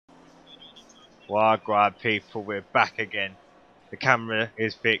Wagwan people, we're back again. The camera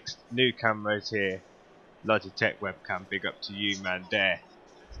is fixed, new camera is here. Logitech webcam, big up to you man there.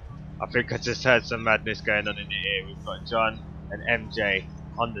 I think I just heard some madness going on in the ear. We've got John and MJ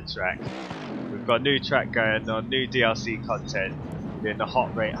on the track. We've got new track going on, new DLC content. Doing the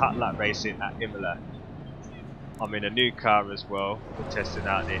hot lap racing at Imola. I'm in a new car as well. We're testing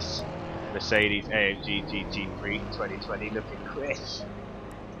out this Mercedes AMG GT3 2020, looking crisp.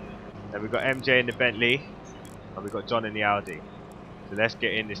 Then we've got MJ in the Bentley, and we've got John in the Audi. So let's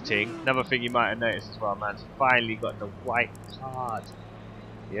get in this thing. Another thing you might have noticed as well, man's finally got the white card.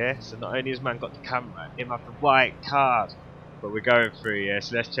 Yeah, so not only has man got the camera, him have the white card. But we're going through, yeah,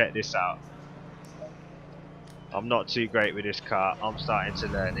 so let's check this out. I'm not too great with this car, I'm starting to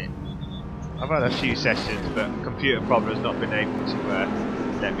learn it. I've had a few sessions, but computer problems not been able to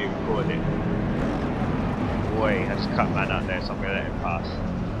let me record it. Boy, I just cut man out there, so I'm going to let him pass.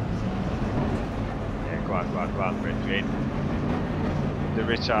 Go on, Bridget. The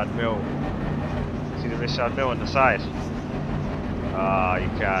Richard Mill. See the Richard Mill on the side? Ah, you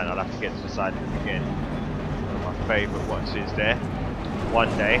can. I'll have to get to the side of it again. One of my favourite watches there. One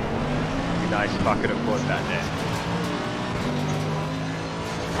day, it'd be nice if I could afford that there.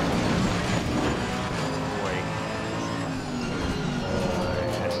 Boy.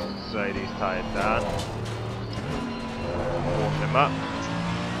 Let's slow these tyres down. Warm them up.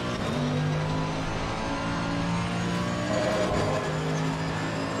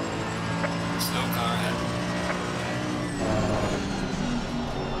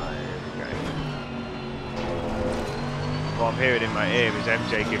 What I'm hearing in my ear is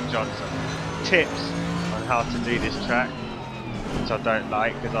MJ give John some tips on how to do this track, which I don't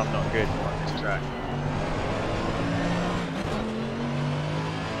like because I'm not good on this track.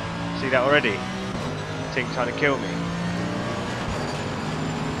 See that already? Thing trying to kill me.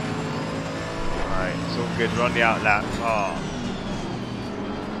 Alright, it's all good, we're on the out lap. Oh.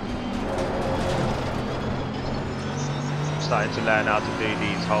 I'm starting to learn how to do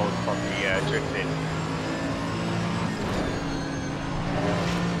these holds from the drifting.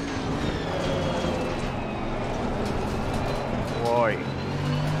 Boy.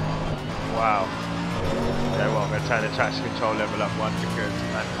 Wow. You know what, I'm going to turn the traction control level up one because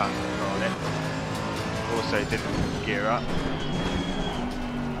I can't control it. Also didn't gear up.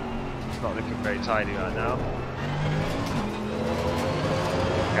 It's not looking very tidy right now.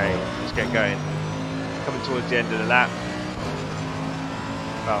 Okay, let's get going. Coming towards the end of the lap.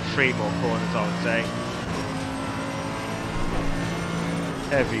 About 3 more corners I would say.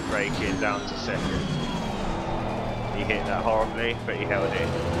 Heavy braking down to second. He hit that horribly, but he held it.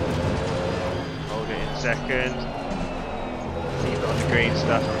 Hold it in second. Keep it on the green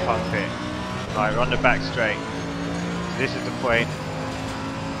stuff and pump it. Right, we're on the back straight. So this is the point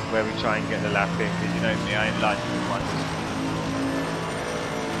where we try and get the lap in, because you know me, I ain't like the ones.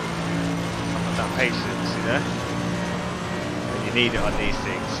 I've got that patience, you know? And you need it on these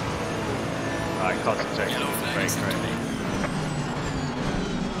things. Right, concentrate on the brake correctly.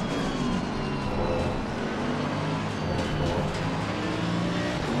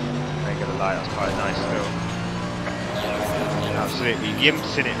 The light, that's quite nice still. Absolutely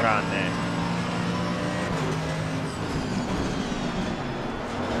yimpsing it round there.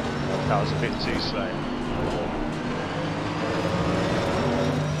 That was a bit too slow.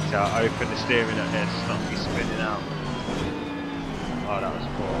 See how I opened the steering up there to not be spinning out. Oh, that was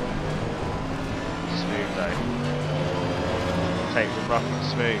poor. Smooth though. Take the rough and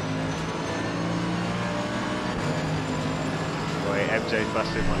smooth. MJ's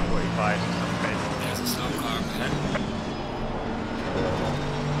busting 145 or something. There's a slow car, man.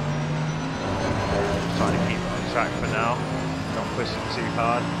 Trying to keep it on track for now, not pushing too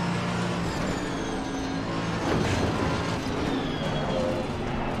hard.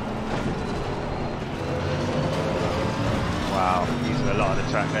 Wow, using a lot of the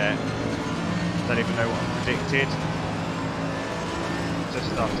track there. Don't even know what I predicted.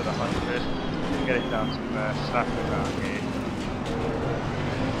 Just after the 100. Get it down to first, slap it around here.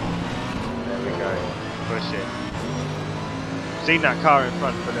 There we go, push it. Seen that car in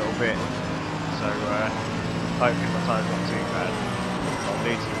front for a little bit, so hopefully my time's not too bad. I'm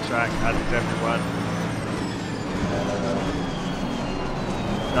new to the track, as is everyone.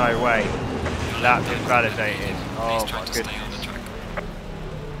 No way, lap invalidated. Oh my goodness.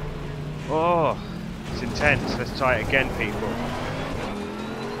 Oh, it's intense. Let's try it again, people.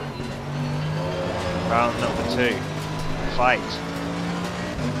 Round number 2. Fight.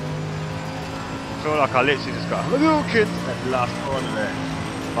 I feel like I literally just got hooked at the last corner there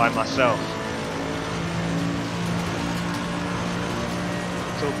by myself.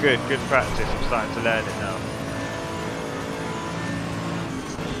 It's all good, good practice. I'm starting to learn it now.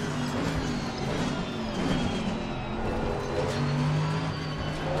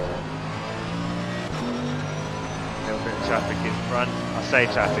 A little bit of traffic in front. I say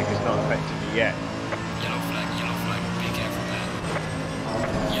traffic, it's not affecting me yet. Yellow flag, be careful man.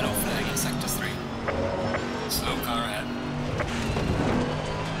 Yellow flag in sector 3. Slow car ahead.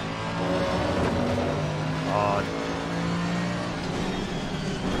 On.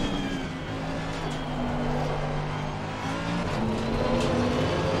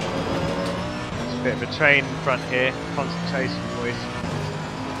 There's a bit of a train in front here. Concentration voice.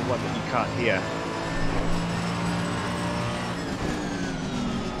 The one that you can't hear.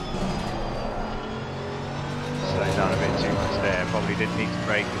 Slowed down a bit too much there. Probably didn't need to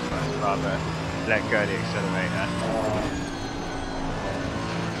brake as much. Rather let go of the accelerator.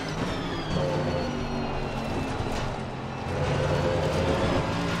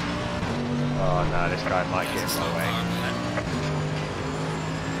 Oh no, this guy might get in my way.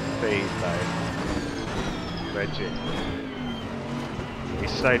 Speed though. Reggie. He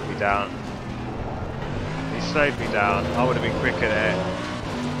slowed me down. He slowed me down. I would have been quicker there.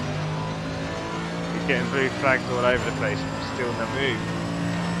 He's getting blue flags all over the place. I'm still in the move.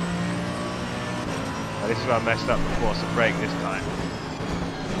 Oh, this is where I messed up before, so brake this time.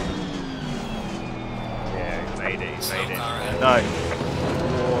 Yeah, he made it, he made it. No!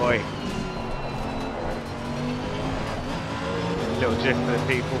 Boy! Little gif for the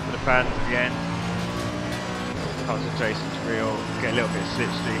people, for the fans again. Concentration's real. Get a little bit of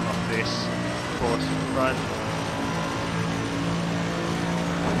slipstream off this Corsa in front.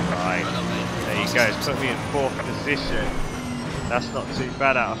 Right, there you go. It's put me in 4th position. That's not too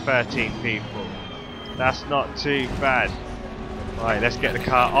bad out of 13 people. That's not too bad. Right, let's get the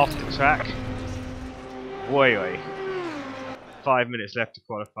car off the track. Boy, oi. 5 minutes left to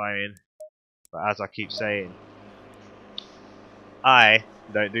qualifying. But as I keep saying, I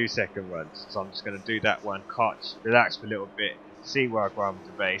don't do second runs, so I'm just going to do that one, catch, relax for a little bit, see where I go on with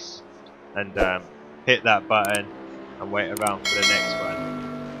the base, and hit that button and wait around for the next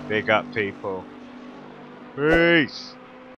one. Big up people. Peace!